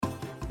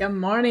Good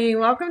morning.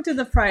 Welcome to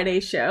the Friday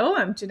show.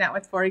 I'm Jeanette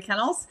with 40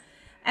 Kennels.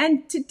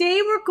 And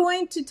today we're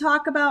going to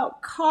talk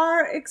about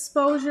car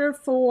exposure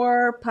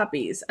for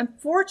puppies.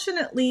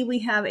 Unfortunately, we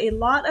have a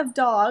lot of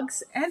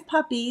dogs and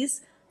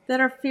puppies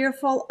that are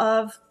fearful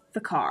of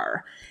the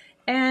car.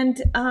 And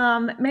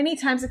many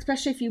times,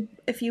 especially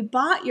if you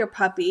bought your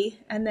puppy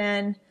and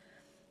then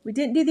we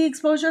didn't do the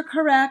exposure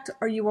correct,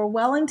 or you were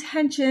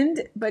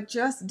well-intentioned but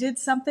just did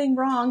something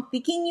wrong,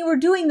 thinking you were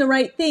doing the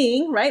right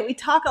thing, right? We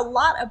talk a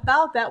lot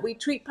about that. We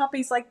treat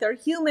puppies like they're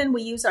human.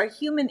 We use our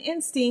human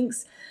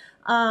instincts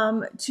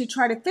to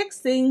try to fix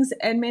things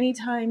and many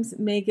times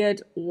make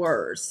it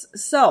worse.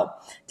 So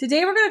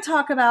today we're going to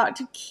talk about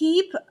to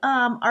keep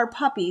our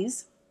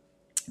puppies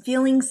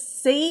feeling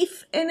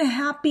safe and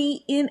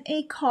happy in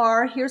a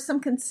car. Here's some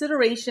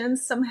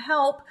considerations, some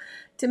help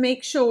to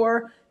make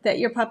sure that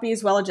your puppy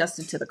is well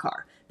adjusted to the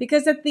car.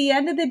 Because at the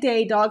end of the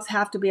day, dogs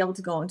have to be able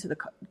to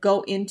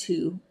go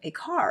into a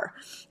car.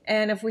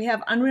 And if we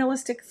have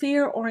unrealistic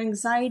fear or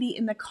anxiety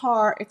in the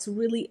car, it's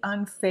really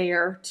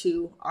unfair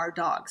to our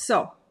dogs.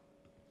 So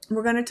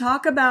we're going to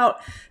talk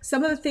about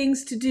some of the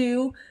things to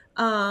do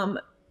to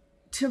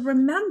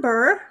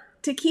remember,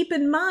 to keep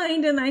in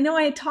mind. And I know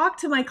I talk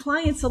to my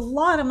clients a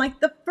lot. I'm like,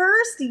 the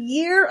first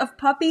year of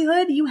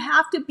puppyhood, you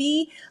have to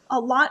be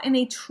a lot in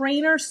a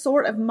trainer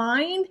sort of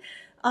mind.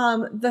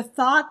 The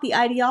thought, the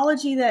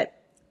ideology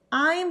that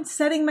I'm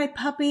setting my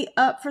puppy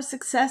up for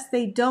success.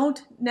 They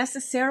don't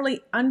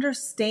necessarily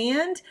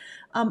understand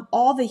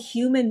all the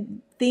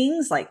human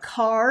things like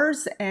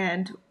cars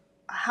and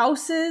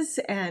houses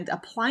and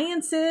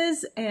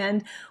appliances,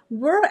 and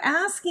we're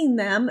asking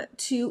them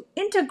to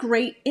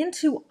integrate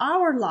into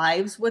our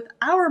lives with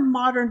our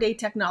modern day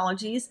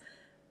technologies,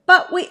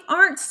 but we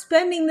aren't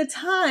spending the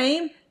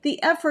time,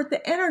 the effort,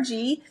 the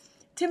energy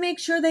to make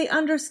sure they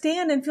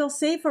understand and feel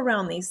safe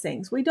around these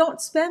things. We don't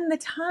spend the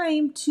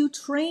time to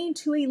train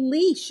to a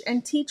leash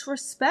and teach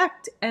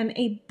respect and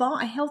a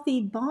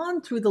healthy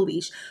bond through the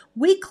leash.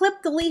 We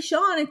clip the leash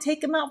on and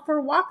take them out for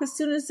a walk as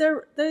soon as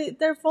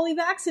they're fully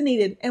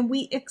vaccinated, and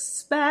we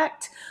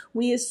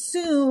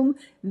assume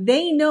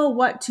they know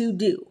what to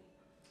do.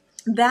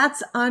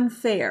 That's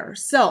unfair.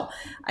 So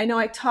I know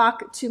I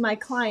talk to my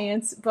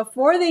clients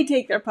before they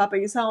take their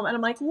puppies home, and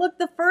I'm like, look,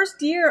 the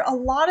first year, a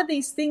lot of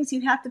these things you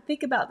have to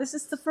think about. This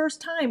is the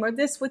first time, or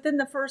this within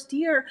the first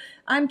year,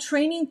 I'm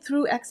training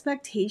through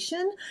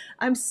expectation.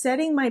 I'm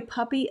setting my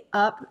puppy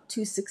up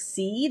to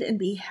succeed and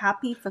be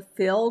happy,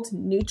 fulfilled,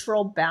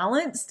 neutral,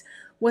 balanced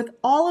with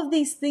all of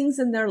these things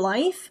in their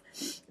life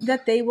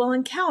that they will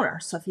encounter.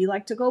 So if you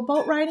like to go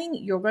boat riding,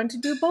 you're going to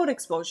do boat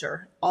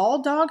exposure.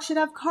 All dogs should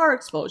have car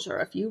exposure.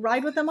 If you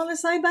ride with them on a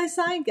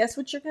side-by-side, guess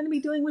what you're going to be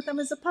doing with them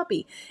as a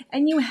puppy?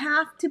 And you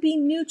have to be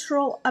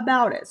neutral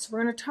about it. So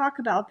we're going to talk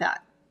about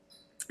that.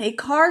 A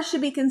car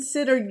should be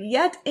considered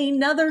yet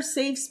another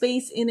safe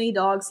space in a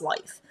dog's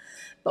life.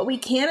 But we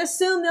can't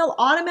assume they'll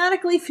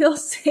automatically feel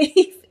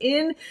safe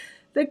in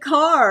the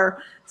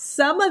car.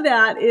 Some of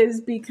that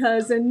is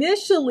because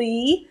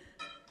initially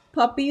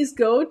puppies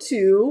go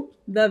to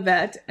the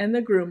vet and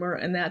the groomer,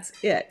 and that's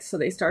it. So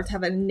they start to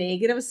have a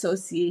negative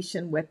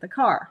association with the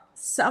car.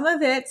 Some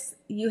of it's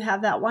you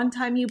have that one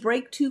time you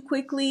brake too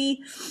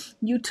quickly,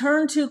 you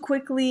turn too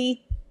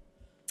quickly,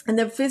 and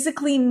they're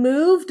physically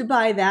moved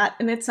by that,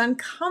 and it's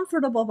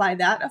uncomfortable by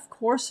that. Of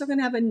course, they're going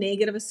to have a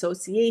negative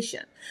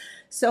association.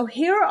 So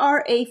here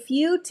are a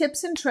few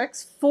tips and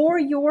tricks for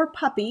your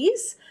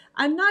puppies.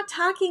 I'm not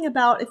talking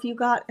about if you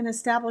got an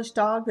established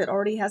dog that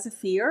already has a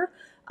fear.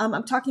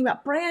 I'm talking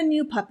about brand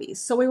new puppies.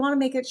 So we want to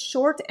make it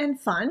short and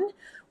fun.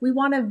 We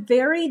want to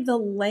vary the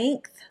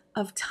length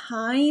of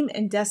time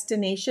and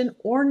destination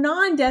or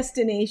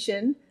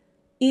non-destination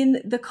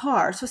in the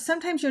car. So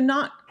sometimes you're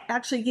not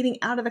actually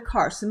getting out of the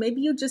car. So maybe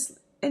you just,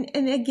 and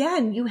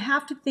again, you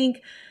have to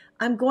think,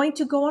 I'm going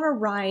to go on a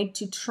ride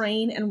to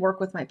train and work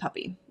with my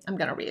puppy. I'm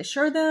going to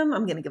reassure them.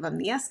 I'm going to give them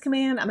the yes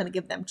command. I'm going to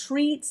give them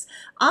treats.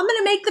 I'm going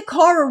to make the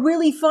car a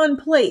really fun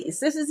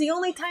place. This is the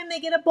only time they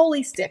get a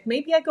bully stick.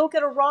 Maybe I go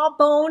get a raw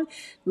bone,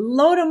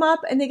 load them up,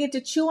 and they get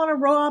to chew on a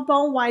raw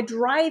bone while I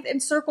drive in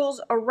circles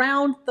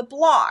around the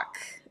block.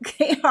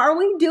 Okay, are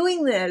we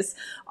doing this?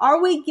 Are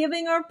we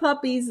giving our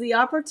puppies the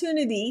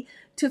opportunity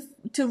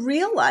to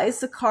realize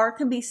the car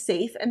can be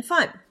safe and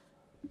fun?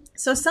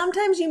 So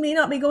sometimes you may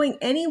not be going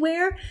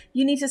anywhere.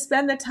 You need to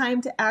spend the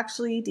time to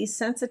actually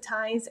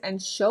desensitize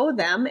and show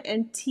them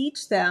and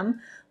teach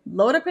them,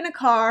 load up in a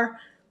car.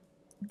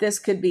 This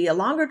could be a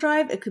longer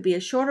drive. It could be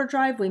a shorter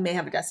drive. We may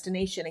have a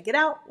destination and get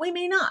out. We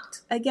may not.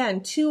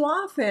 Again, too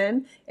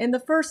often in the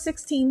first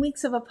 16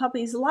 weeks of a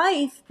puppy's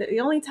life, the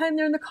only time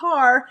they're in the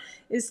car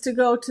is to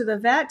go to the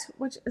vet,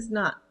 which is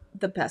not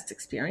the best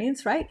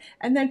experience, right?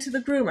 And then to the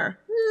groomer,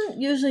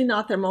 usually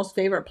not their most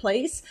favorite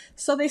place.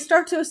 So they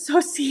start to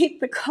associate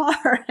the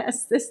car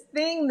as this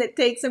thing that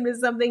takes them to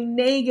something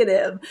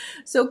negative.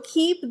 So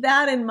keep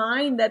that in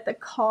mind, that the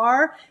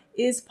car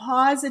is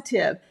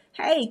positive.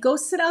 Hey, go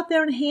sit out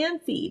there and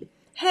hand feed.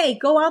 Hey,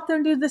 go out there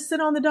and do the sit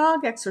on the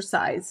dog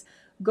exercise.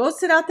 go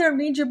sit out there and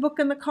read your book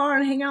in the car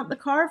and hang out in the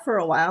car for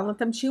a while. Let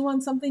them chew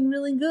on something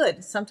really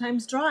good.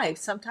 Sometimes drive,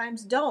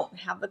 sometimes don't.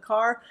 Have the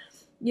car,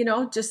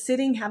 just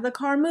sitting, have the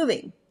car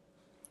moving.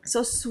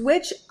 So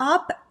switch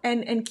up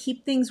and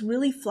keep things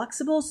really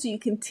flexible so you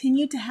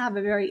continue to have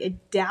a very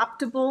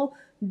adaptable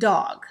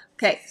dog.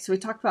 Okay, so we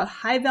talked about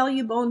high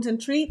value bones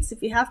and treats.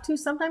 If you have to,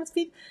 sometimes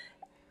feed.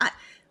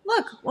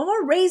 Look, when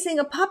we're raising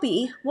a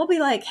puppy, we'll be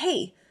like,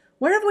 hey,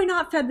 where have we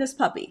not fed this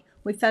puppy?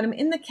 We fed him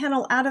in the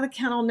kennel, out of the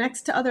kennel,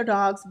 next to other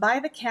dogs, by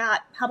the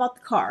cat. How about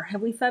the car?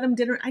 Have we fed him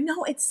dinner? I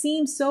know it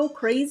seems so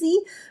crazy,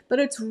 but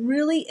it's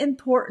really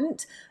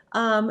important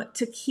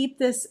to keep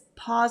this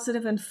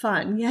positive and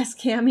fun. Yes,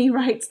 Cammie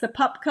writes, the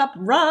pup cup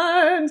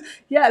runs.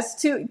 Yes,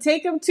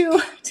 take them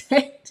to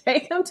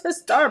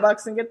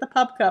Starbucks and get the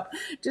pup cup.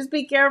 Just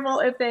be careful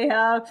if they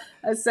have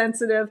a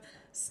sensitive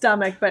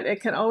stomach, but it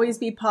can always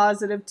be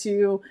positive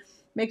to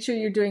make sure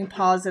you're doing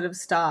positive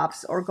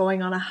stops or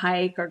going on a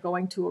hike or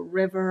going to a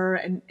river,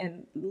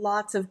 and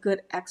lots of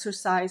good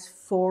exercise.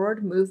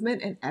 Forward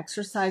movement and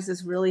exercise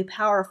is really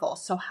powerful.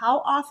 So how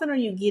often are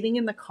you getting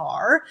in the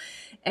car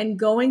and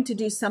going to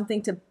do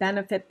something to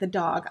benefit the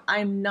dog?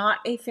 I'm not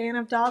a fan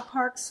of dog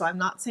parks, so I'm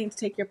not saying to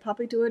take your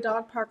puppy to a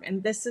dog park,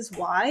 and this is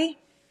why,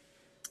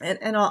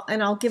 and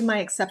I'll give my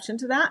exception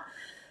to that.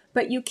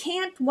 But you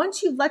can't,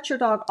 once you let your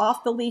dog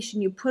off the leash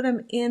and you put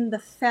him in the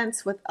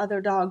fence with other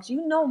dogs,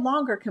 you no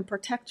longer can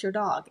protect your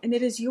dog. And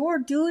it is your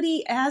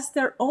duty as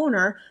their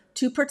owner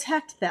to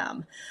protect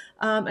them.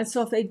 And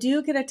so if they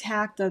do get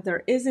attacked, or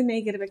there is a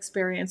negative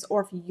experience,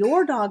 or if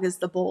your dog is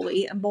the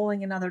bully and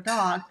bullying another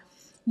dog,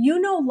 you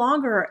no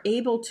longer are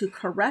able to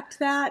correct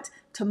that,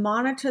 to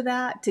monitor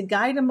that, to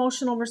guide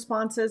emotional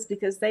responses,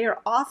 because they are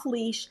off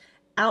leash.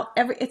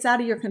 It's out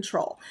of your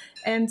control.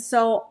 And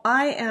so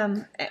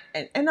and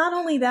not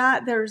only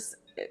that, there's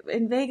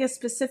in Vegas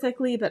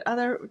specifically, but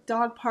other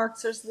dog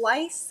parks, there's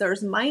lice,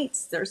 there's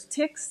mites, there's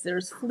ticks,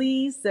 there's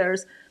fleas,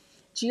 there's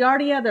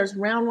giardia, there's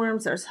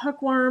roundworms, there's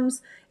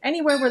hookworms.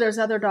 Anywhere where there's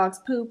other dogs'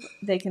 poop,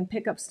 they can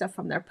pick up stuff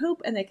from their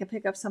poop, and they can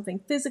pick up something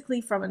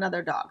physically from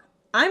another dog.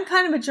 I'm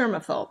kind of a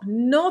germaphobe.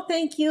 No,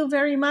 thank you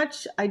very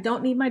much. I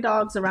don't need my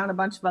dogs around a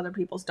bunch of other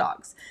people's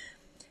dogs.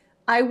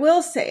 I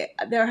will say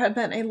there have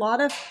been a lot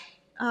of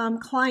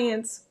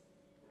clients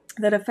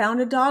that have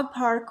found a dog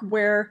park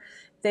where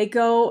they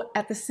go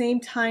at the same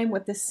time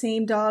with the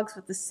same dogs,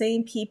 with the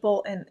same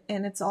people, and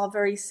it's all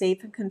very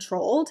safe and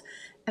controlled.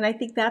 And I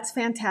think that's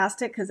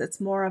fantastic because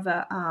it's more of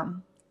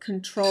a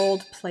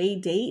controlled play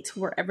date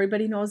where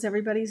everybody knows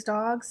everybody's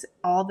dogs.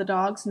 All the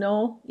dogs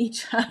know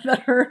each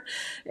other.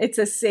 It's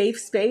a safe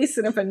space.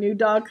 And if a new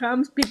dog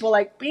comes, people are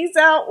like, peace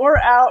out, we're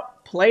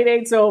out, play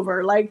date's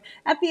over. Like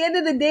at the end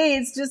of the day,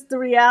 it's just the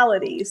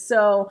reality.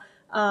 So,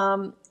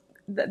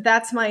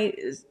 that's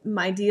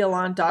my deal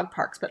on dog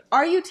parks. But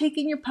are you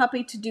taking your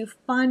puppy to do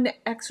fun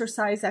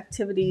exercise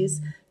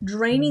activities,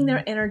 draining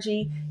their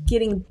energy,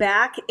 getting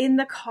back in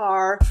the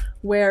car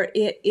where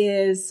it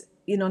is,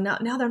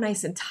 now they're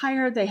nice and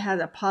tired. They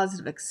had a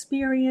positive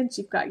experience.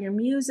 You've got your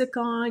music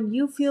on.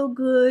 You feel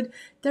good.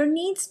 There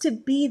needs to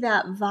be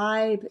that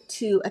vibe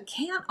too. It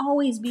can't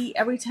always be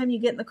every time you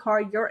get in the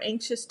car, you're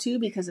anxious too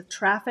because of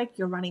traffic.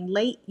 You're running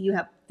late. You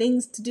have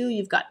things to do.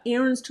 You've got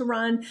errands to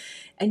run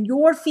and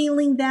you're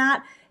feeling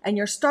that, and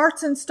your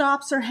starts and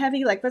stops are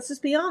heavy. Like, let's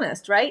just be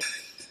honest, right?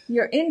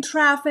 You're in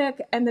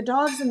traffic and the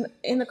dog's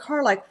in the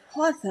car like,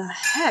 what the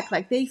heck?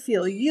 Like they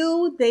feel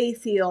you. They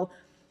feel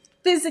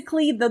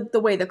physically the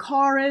way the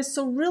car is.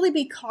 So really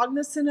be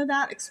cognizant of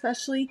that,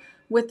 especially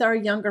with our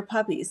younger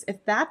puppies.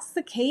 If that's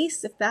the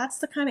case, if that's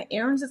the kind of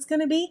errands it's going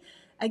to be,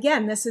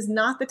 again, this is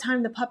not the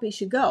time the puppy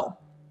should go.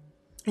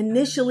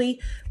 Initially,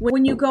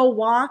 when you go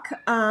walk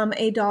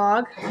a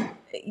dog,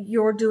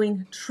 you're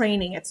doing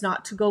training. It's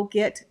not to go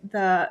get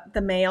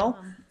the mail.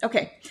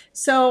 Okay,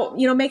 so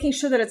making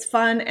sure that it's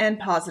fun and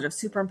positive,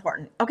 super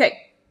important.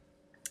 Okay.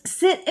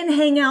 Sit and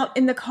hang out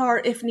in the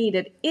car if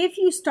needed. If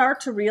you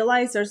start to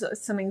realize there's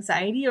some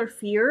anxiety or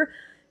fear,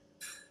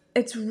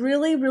 it's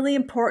really, really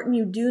important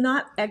you do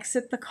not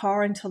exit the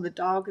car until the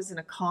dog is in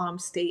a calm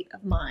state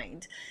of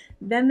mind.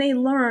 Then they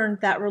learn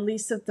that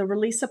the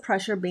release of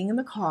pressure being in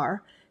the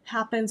car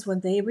happens when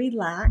they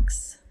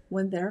relax,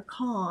 when they're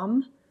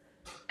calm.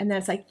 And then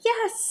it's like,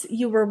 yes,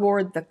 you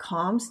reward the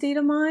calm state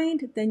of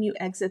mind, then you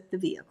exit the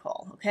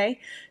vehicle, okay?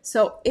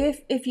 So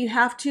if you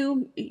have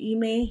to, you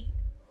may...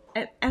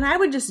 And I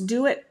would just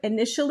do it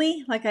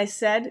initially, like I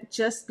said,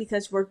 just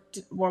because we're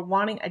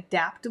wanting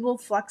adaptable,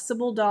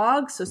 flexible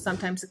dogs. So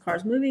sometimes the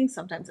car's moving,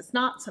 sometimes it's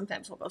not.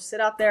 Sometimes we'll go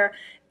sit out there,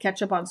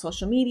 catch up on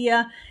social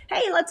media.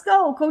 Hey, let's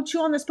go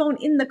chew on this bone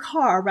in the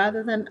car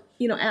rather than,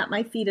 at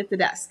my feet at the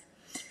desk.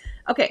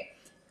 Okay.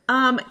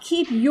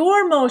 Keep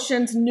your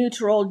emotions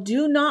neutral.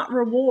 Do not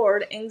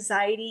reward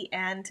anxiety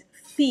and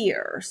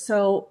fear.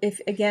 So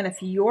if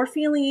you're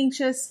feeling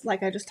anxious,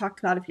 like I just talked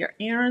about, if your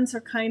errands are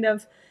kind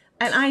of...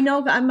 And I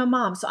know I'm a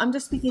mom, so I'm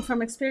just speaking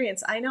from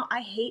experience. I know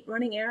I hate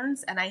running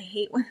errands and I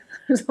hate when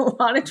there's a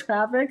lot of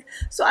traffic.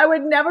 So I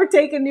would never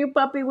take a new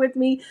puppy with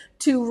me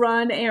to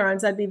run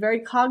errands. I'd be very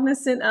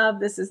cognizant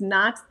of this is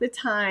not the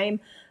time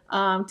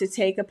to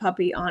take a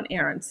puppy on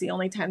errands. The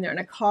only time they're in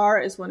a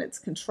car is when it's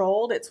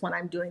controlled. It's when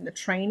I'm doing the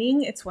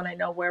training. It's when I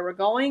know where we're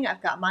going.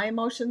 I've got my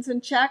emotions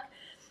in check.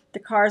 The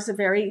car is a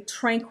very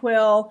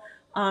tranquil,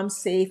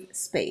 safe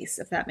space,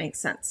 if that makes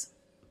sense.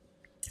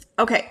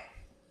 Okay,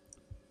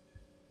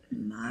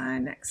 my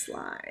next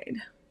slide.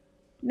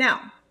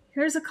 Now,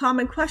 here's a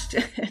common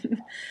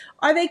question.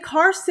 Are they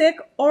car sick,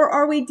 or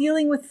are we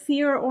dealing with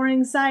fear or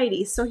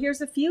anxiety? So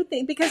here's a few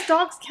things, because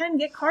dogs can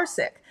get car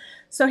sick.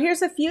 So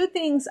here's a few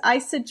things I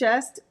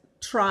suggest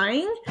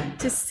trying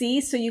to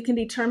see so you can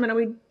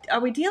determine,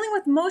 are we dealing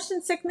with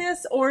motion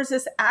sickness, or is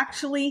this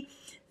actually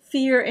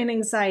fear and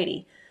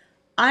anxiety?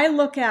 I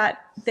look at,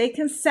 they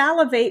can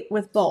salivate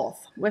with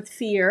both, with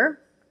fear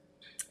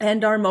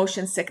and our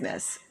motion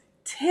sickness.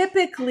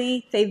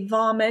 Typically, they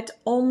vomit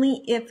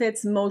only if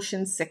it's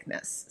motion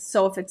sickness.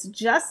 So if it's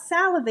just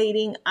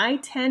salivating, I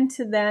tend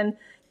to then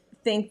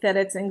think that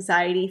it's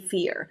anxiety,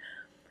 fear.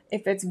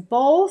 If it's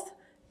both,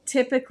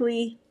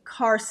 typically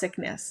car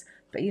sickness.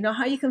 But you know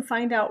how you can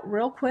find out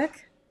real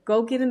quick?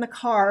 Go get in the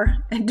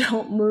car and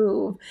don't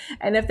move.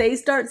 And if they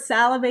start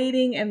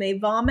salivating and they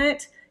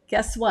vomit,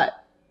 guess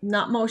what?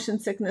 Not motion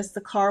sickness.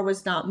 The car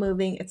was not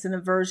moving. It's an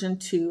aversion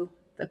to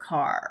the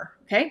car.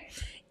 Okay?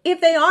 If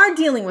they are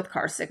dealing with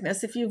car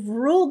sickness, if you've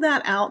ruled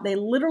that out, they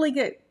literally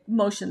get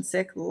motion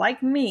sick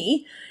like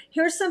me,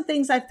 here's some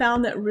things I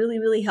found that really,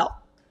 really help.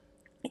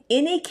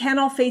 In a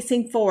kennel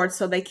facing forward,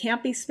 so they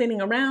can't be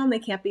spinning around, they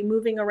can't be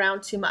moving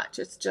around too much.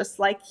 It's just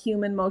like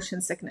human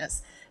motion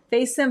sickness.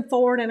 Face them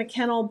forward in a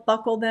kennel,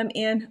 buckle them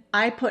in.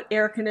 I put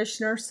air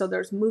conditioner, so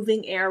there's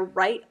moving air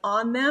right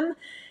on them.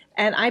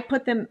 And I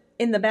put them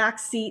in the back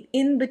seat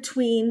in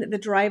between the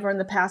driver and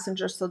the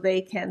passenger so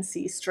they can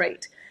see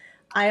straight.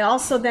 I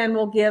also then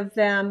will give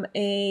them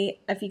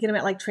if you get them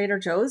at like Trader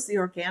Joe's, the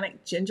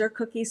organic ginger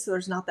cookies, so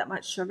there's not that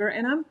much sugar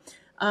in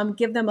them.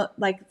 Give them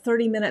like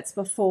 30 minutes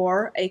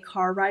before a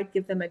car ride,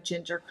 give them a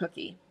ginger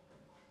cookie.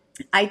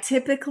 I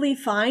typically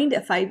find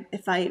if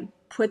I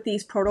put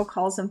these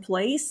protocols in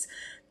place,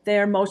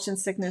 their motion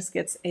sickness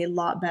gets a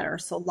lot better.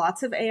 So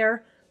lots of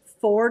air,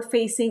 forward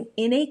facing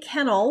in a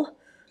kennel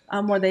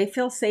where they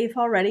feel safe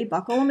already,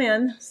 buckle them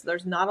in. So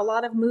there's not a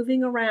lot of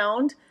moving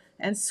around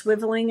and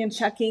swiveling and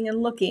checking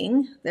and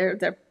looking.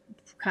 They're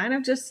kind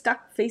of just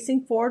stuck facing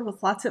forward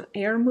with lots of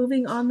air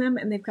moving on them,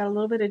 and they've got a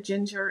little bit of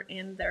ginger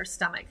in their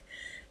stomach.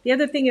 The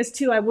other thing is,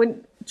 too, I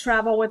wouldn't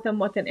travel with them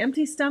with an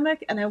empty stomach,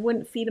 and I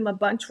wouldn't feed them a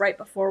bunch right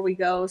before we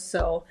go,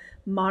 so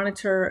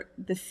monitor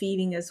the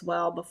feeding as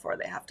well before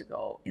they have to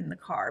go in the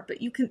car.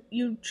 But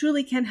you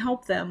truly can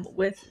help them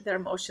with their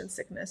motion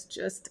sickness,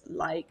 just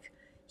like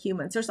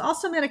humans. There's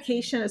also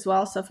medication as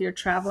well. So if you're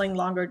traveling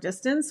longer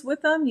distance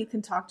with them, you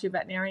can talk to your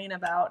veterinarian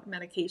about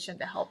medication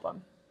to help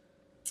them.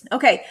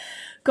 Okay,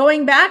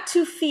 going back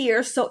to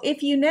fear. So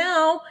if you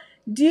now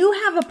do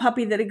have a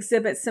puppy that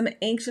exhibits some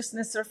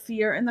anxiousness or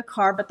fear in the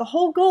car, but the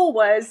whole goal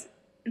was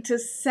to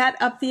set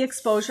up the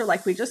exposure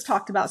like we just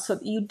talked about so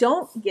that you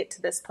don't get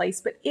to this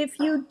place. But if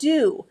you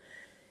do,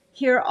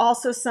 here are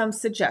also some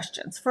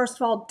suggestions. First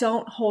of all,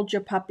 don't hold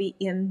your puppy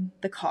in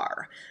the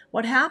car.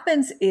 What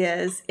happens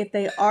is if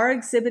they are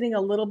exhibiting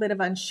a little bit of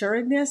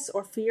unsureness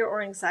or fear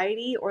or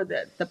anxiety, or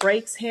the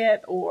brakes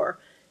hit, or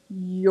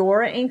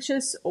you're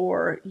anxious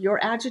or you're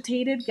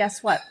agitated,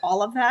 guess what?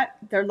 All of that,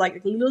 they're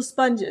like little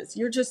sponges.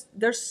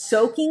 They're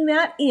soaking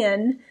that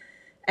in,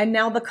 and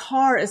now the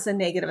car is a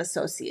negative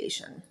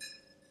association.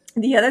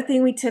 The other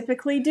thing we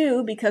typically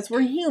do, because we're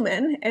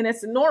human and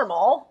it's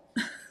normal,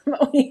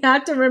 but we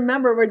have to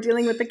remember we're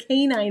dealing with the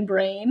canine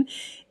brain.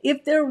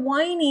 If they're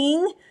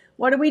whining,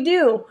 what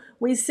do?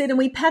 We sit and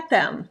we pet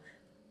them.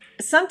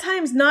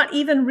 Sometimes not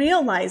even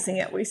realizing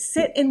it. We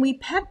sit and we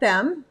pet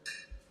them,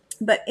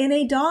 but in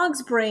a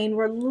dog's brain,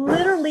 we're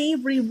literally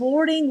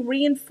rewarding,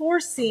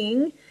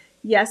 reinforcing,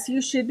 yes,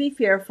 you should be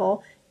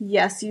fearful.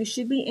 Yes, you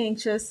should be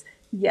anxious.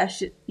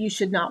 Yes, you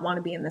should not want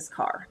to be in this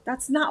car.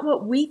 That's not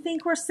what we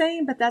think we're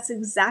saying, but that's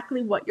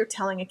exactly what you're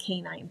telling a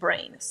canine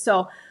brain.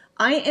 So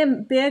I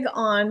am big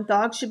on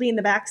dogs should be in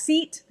the back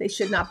seat. They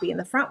should not be in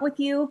the front with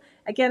you.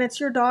 Again, it's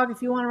your dog.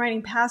 If you want a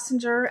riding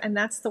passenger and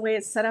that's the way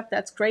it's set up,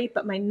 that's great.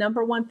 But my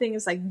number one thing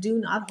is do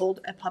not hold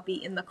a puppy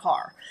in the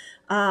car.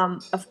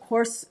 Of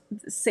course,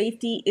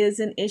 safety is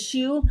an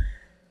issue.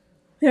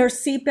 There are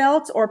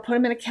seatbelts, or put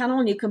them in a kennel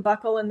and you can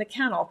buckle in the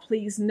kennel.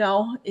 Please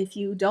know, if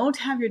you don't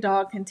have your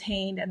dog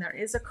contained and there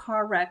is a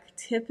car wreck,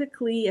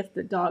 typically if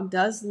the dog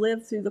does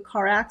live through the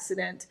car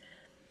accident,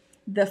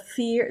 the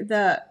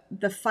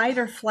fight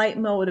or flight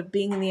mode of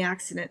being in the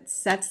accident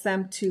sets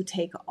them to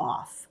take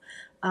off.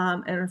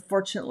 And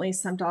unfortunately,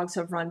 some dogs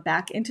have run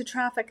back into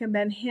traffic and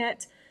been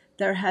hit.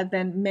 There have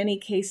been many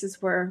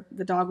cases where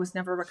the dog was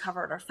never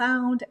recovered or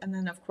found. And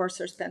then, of course,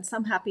 there's been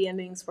some happy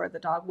endings where the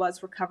dog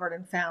was recovered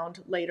and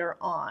found later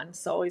on.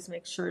 So always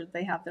make sure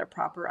they have their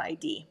proper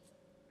ID.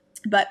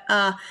 But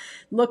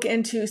look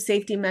into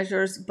safety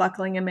measures,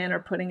 buckling them in or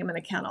putting them in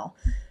a kennel.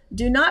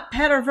 Do not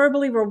pet or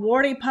verbally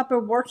reward a puppy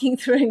working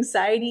through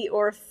anxiety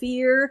or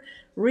fear.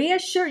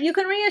 You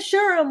can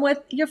reassure them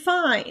with you're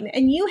fine,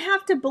 and you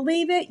have to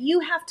believe it.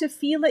 You have to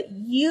feel it.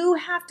 You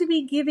have to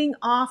be giving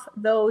off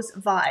those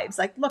vibes.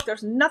 Like, look,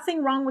 there's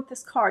nothing wrong with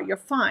this car. You're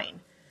fine.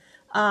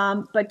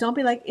 But don't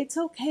be like, it's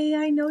okay.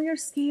 I know you're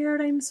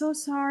scared. I'm so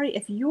sorry.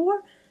 If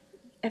you're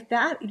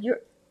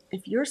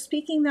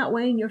speaking that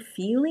way and you're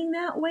feeling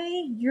that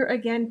way, you're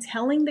again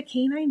telling the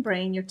canine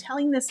brain, you're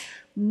telling this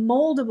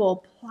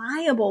moldable,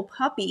 pliable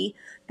puppy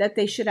that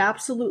they should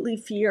absolutely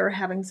fear or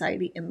have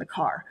anxiety in the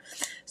car.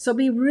 So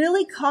be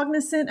really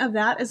cognizant of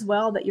that as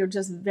well, that you're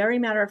just very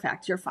matter of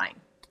fact, you're fine.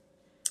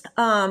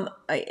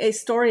 A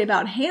story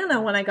about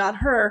Hannah, when I got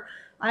her,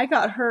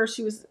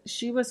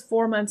 she was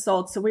 4 months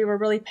old. So we were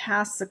really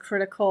past the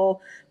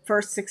critical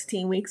first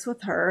 16 weeks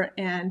with her.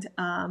 And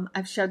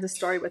I've shared this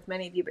story with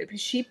many of you, but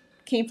she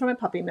came from a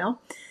puppy mill,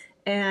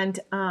 and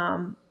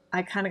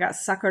I kind of got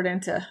suckered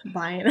into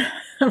buying her.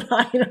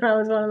 I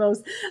was one of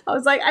those. I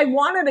was like, I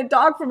wanted a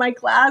dog for my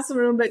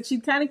classroom, but she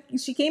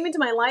came into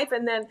my life,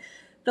 and then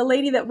the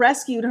lady that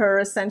rescued her,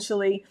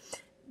 essentially,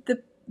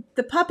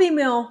 the puppy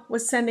mill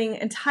was sending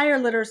entire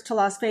litters to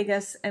Las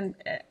Vegas, and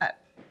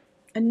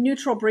a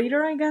neutral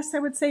breeder, I guess I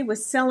would say,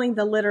 was selling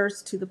the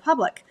litters to the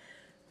public.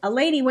 A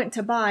lady went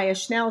to buy a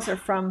Schnauzer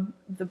from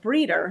the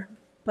breeder,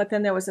 but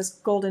then there was this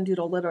golden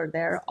doodle litter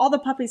there. All the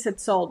puppies had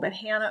sold, but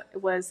Hannah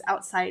was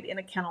outside in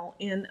a kennel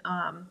in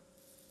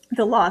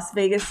the Las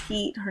Vegas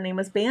heat. Her name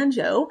was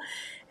Banjo,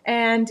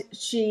 and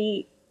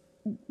she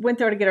went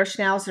there to get her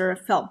Schnauzer,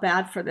 felt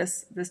bad for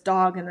this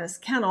dog in this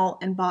kennel,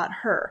 and bought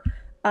her.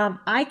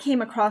 I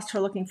came across her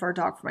looking for a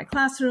dog for my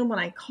classroom. When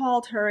I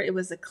called her, it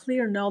was a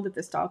clear no that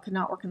this dog could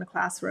not work in the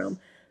classroom.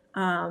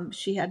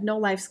 She had no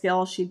life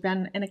skills. She'd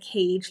been in a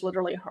cage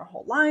literally her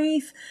whole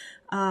life,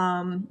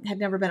 had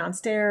never been on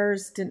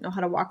stairs, didn't know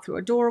how to walk through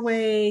a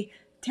doorway,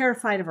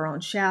 terrified of her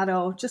own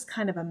shadow, just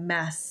kind of a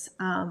mess.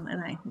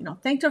 And I,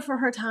 thanked her for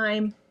her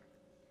time.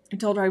 I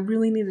told her I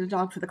really needed a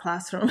dog for the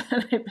classroom,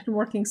 and I've been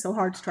working so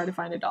hard to try to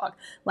find a dog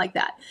like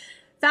that.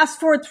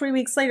 Fast forward 3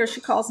 weeks later, she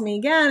calls me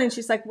again, and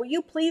she's like, will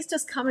you please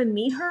just come and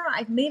meet her?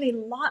 I've made a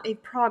lot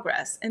of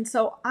progress. And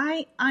so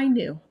I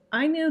knew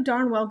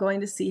darn well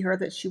going to see her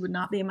that she would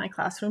not be my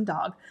classroom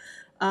dog.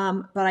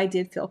 But I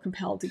did feel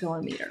compelled to go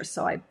and meet her.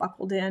 So I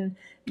buckled in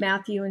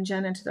Matthew and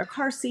Jen into their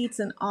car seats,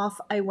 and off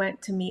I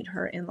went to meet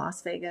her in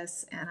Las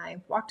Vegas. And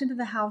I walked into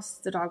the house.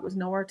 The dog was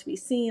nowhere to be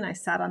seen. I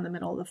sat on the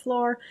middle of the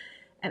floor,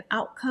 and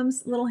out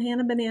comes little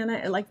Hannah Banana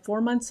at like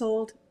 4 months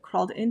old,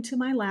 crawled into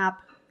my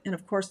lap. And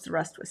of course, the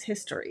rest was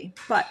history.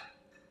 But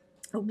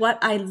what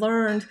I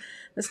learned,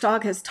 this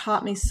dog has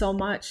taught me so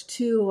much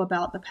too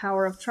about the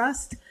power of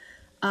trust,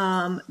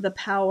 the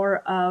power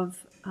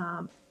of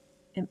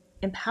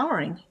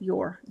empowering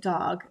your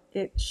dog.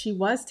 She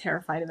was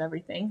terrified of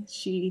everything.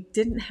 She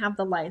didn't have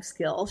the life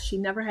skills. She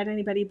never had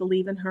anybody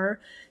believe in her.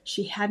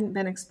 She hadn't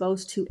been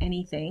exposed to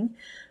anything.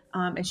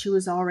 And she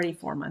was already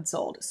 4 months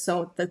old.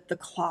 So the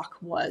clock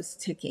was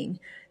ticking.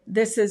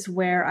 This is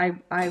where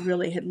I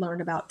really had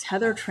learned about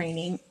tether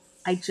training.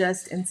 I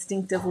just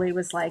instinctively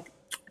was like,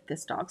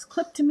 this dog's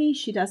clipped to me.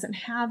 She doesn't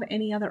have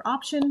any other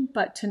option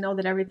but to know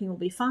that everything will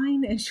be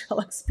fine, and she'll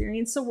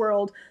experience the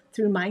world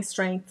through my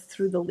strength,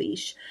 through the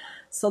leash.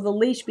 So the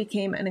leash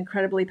became an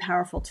incredibly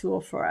powerful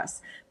tool for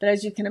us. But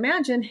as you can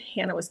imagine,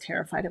 Hannah was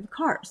terrified of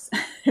cars.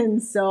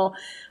 And so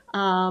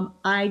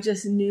I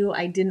just knew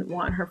I didn't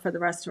want her for the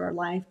rest of her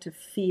life to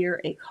fear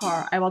a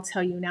car. I will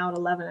tell you now at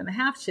 11 and a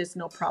half, she has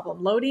no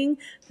problem loading.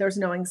 There's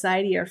no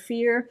anxiety or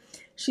fear.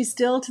 She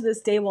still to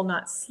this day will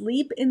not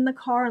sleep in the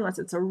car unless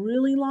it's a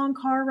really long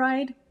car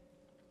ride.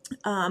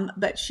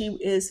 But she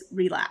is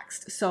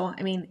relaxed. So,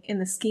 I mean, in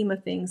the scheme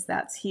of things,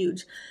 that's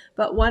huge.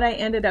 But what I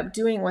ended up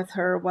doing with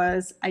her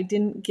was I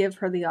didn't give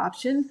her the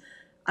option.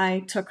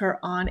 I took her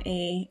on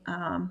a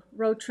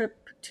road trip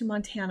to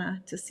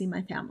Montana to see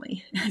my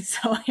family. And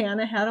so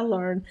Hannah had to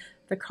learn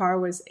the car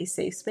was a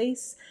safe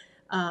space.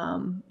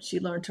 She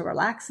learned to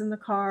relax in the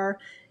car.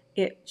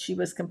 She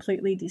was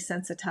completely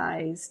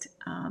desensitized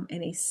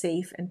in a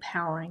safe,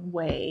 empowering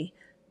way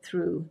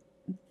through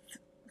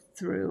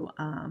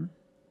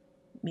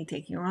me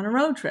taking her on a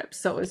road trip.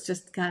 So it was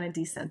just kind of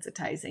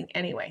desensitizing.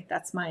 Anyway,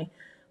 that's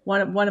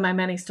one of my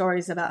many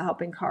stories about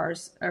helping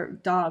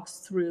dogs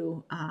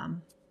through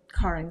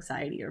car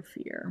anxiety or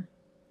fear.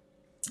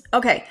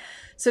 Okay,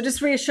 so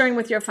just reassuring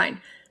with you're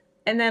fine.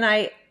 And then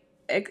I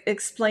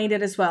explained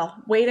it as well.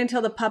 Wait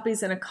until the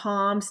puppy's in a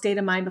calm state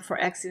of mind before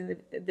exiting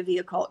the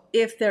vehicle.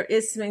 If there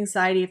is some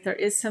anxiety, if there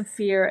is some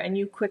fear, and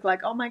you quick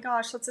like, oh my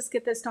gosh, let's just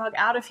get this dog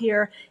out of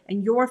here,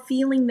 and you're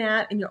feeling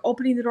that, and you're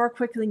opening the door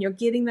quickly, and you're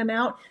getting them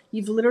out,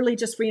 you've literally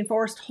just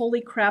reinforced,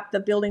 holy crap,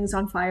 the building's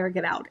on fire,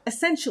 get out.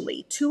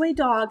 Essentially, to a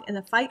dog in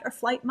the fight or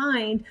flight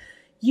mind,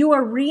 you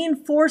are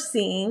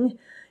reinforcing,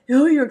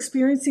 oh, you're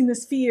experiencing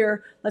this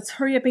fear, let's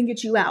hurry up and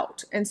get you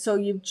out. And so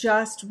you've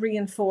just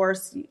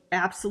reinforced you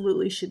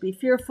absolutely should be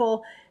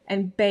fearful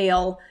and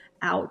bail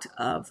out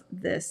of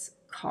this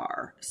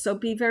car. So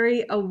be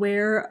very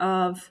aware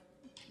of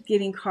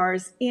getting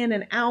cars in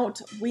and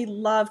out. We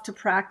love to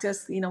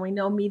practice. We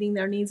know meeting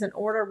their needs and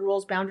order,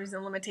 rules, boundaries,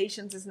 and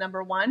limitations is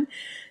number one.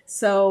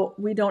 So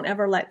we don't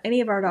ever let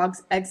any of our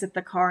dogs exit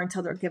the car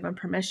until they're given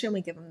permission.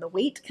 We give them the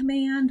wait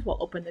command. We'll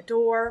open the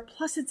door.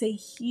 Plus, it's a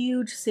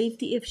huge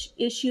safety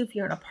issue if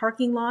you're in a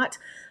parking lot.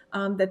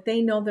 That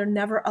they know they're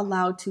never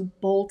allowed to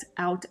bolt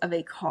out of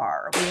a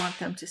car. We want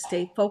them to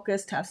stay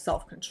focused, have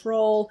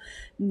self-control,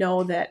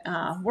 know that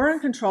we're in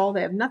control.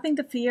 They have nothing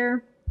to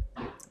fear.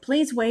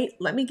 Please wait.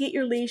 Let me get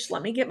your leash.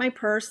 Let me get my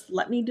purse.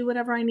 Let me do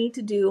whatever I need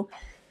to do.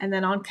 And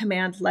then on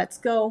command, let's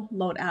go,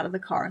 load out of the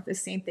car. The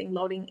same thing,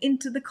 loading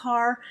into the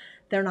car.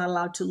 They're not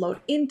allowed to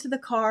load into the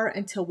car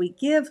until we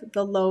give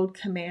the load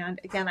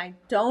command. Again, I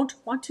don't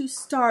want to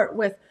start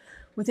with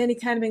any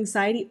kind of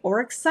anxiety or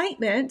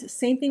excitement.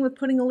 Same thing with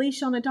putting a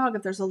leash on a dog.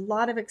 If there's a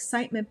lot of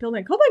excitement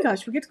building, oh my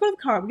gosh, we get to go to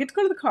the car. We get to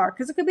go to the car.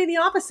 Because it could be the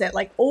opposite,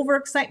 like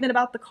overexcitement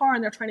about the car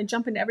and they're trying to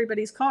jump into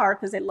everybody's car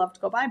because they love to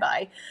go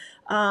bye-bye.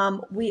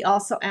 We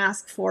also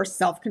ask for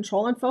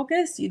self-control and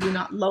focus. You do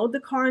not load the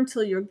car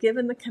until you're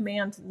given the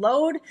command to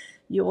load.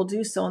 You will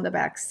do so in the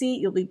back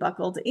seat. You'll be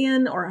buckled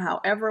in or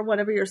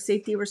whatever your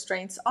safety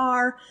restraints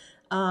are,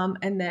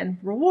 and then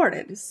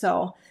rewarded.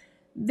 So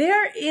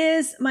there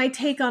is my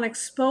take on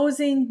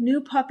exposing new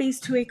puppies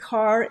to a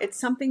car. It's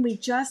something we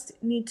just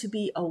need to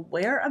be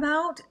aware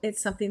about. It's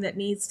something that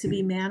needs to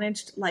be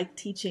managed like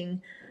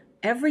teaching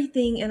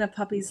everything in a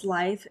puppy's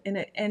life,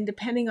 and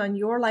depending on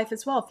your life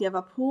as well. If you have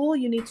a pool,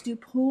 you need to do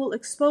pool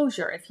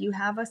exposure. If you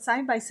have a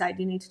side-by-side,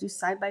 you need to do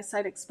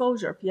side-by-side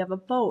exposure. If you have a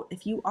boat,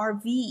 if you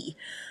RV,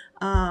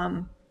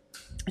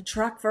 a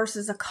truck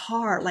versus a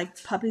car,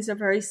 like puppies are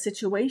very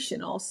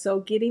situational. So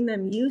getting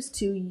them used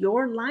to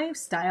your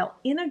lifestyle,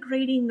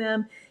 integrating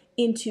them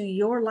into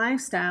your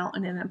lifestyle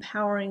in an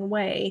empowering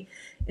way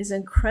is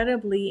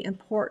incredibly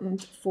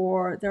important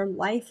for their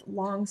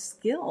lifelong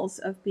skills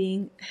of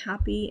being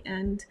happy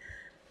and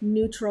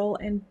neutral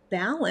and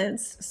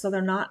balanced, so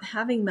they're not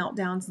having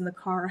meltdowns in the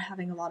car,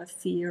 having a lot of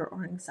fear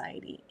or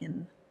anxiety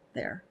in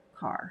their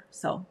car.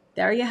 So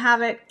there you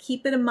have it.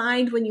 Keep it in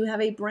mind when you have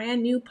a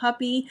brand new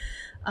puppy,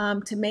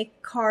 to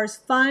make cars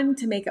fun,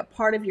 to make it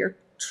part of your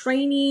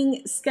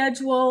training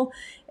schedule.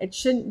 It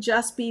shouldn't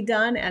just be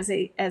done as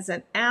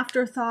an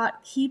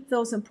afterthought. Keep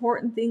those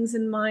important things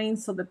in mind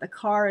so that the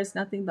car is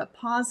nothing but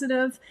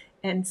positive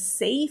and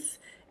safe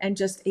and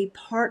just a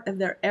part of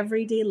their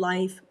everyday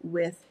life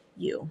with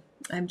you.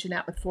 I'm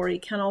Jeanette with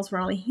 4E Kennels.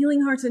 We're only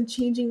healing hearts and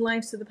changing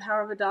lives through the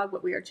power of a dog,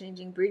 but we are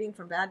changing breeding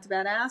from bad to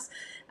badass.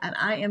 And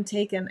I am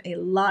taking a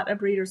lot of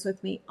breeders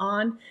with me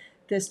on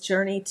this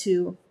journey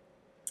to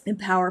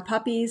empower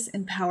puppies,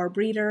 empower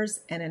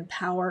breeders, and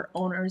empower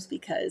owners,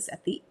 because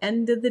at the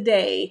end of the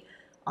day,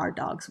 our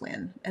dogs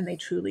win and they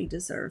truly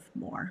deserve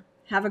more.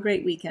 Have a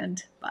great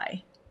weekend.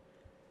 Bye.